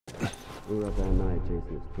We were up all night chasing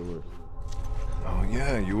his tours. Oh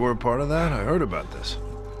yeah, you were a part of that? I heard about this.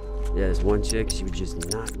 Yeah, this one chick, she would just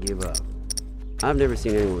not give up. I've never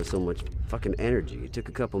seen anyone with so much fucking energy. It took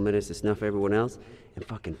a couple minutes to snuff everyone else, and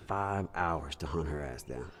fucking 5 hours to hunt her ass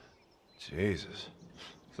down. Jesus.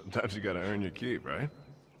 Sometimes you gotta earn your keep, right?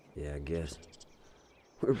 Yeah, I guess.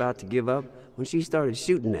 We were about to give up when she started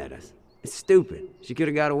shooting at us. It's stupid. She could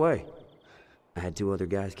have got away. I had 2 other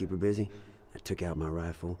guys keep her busy. I took out my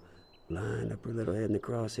rifle, lined up her little head in the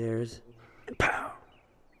crosshairs, and pow!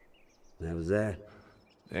 That was that.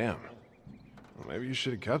 Damn. Well, maybe you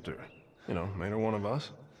should have kept her. You know, made her one of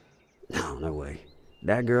us. No, no way.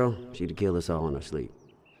 That girl, she'd have killed us all in our sleep.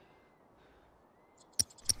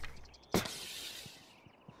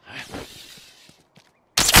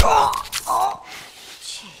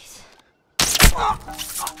 Jeez.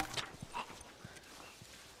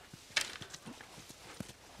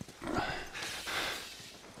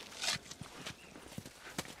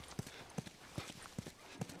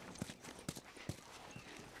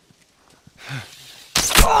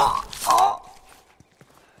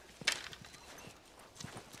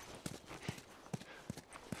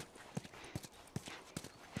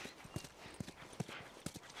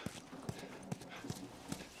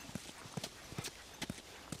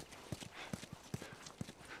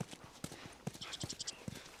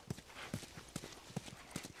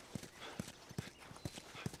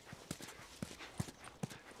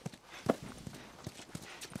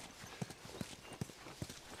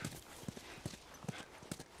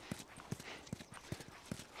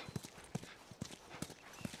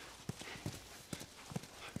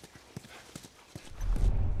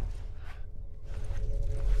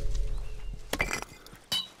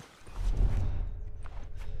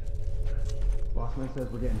 Bossman says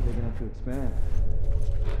we're getting big enough to expand.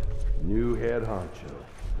 New head honcho.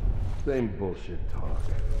 Same bullshit talk.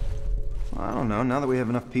 Well, I don't know. Now that we have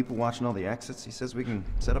enough people watching all the exits, he says we can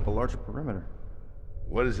set up a larger perimeter.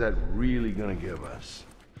 What is that really gonna give us?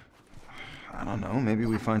 I don't know. Maybe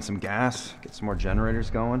we find some gas, get some more generators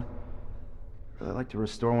going. I'd like to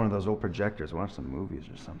restore one of those old projectors, watch some movies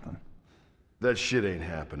or something. That shit ain't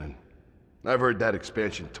happening. I've heard that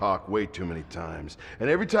expansion talk way too many times. And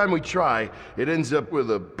every time we try, it ends up with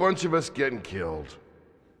a bunch of us getting killed.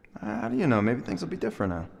 How do you know? Maybe things will be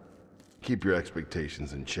different now. Keep your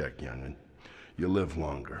expectations in check, young'un. You'll live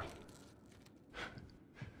longer.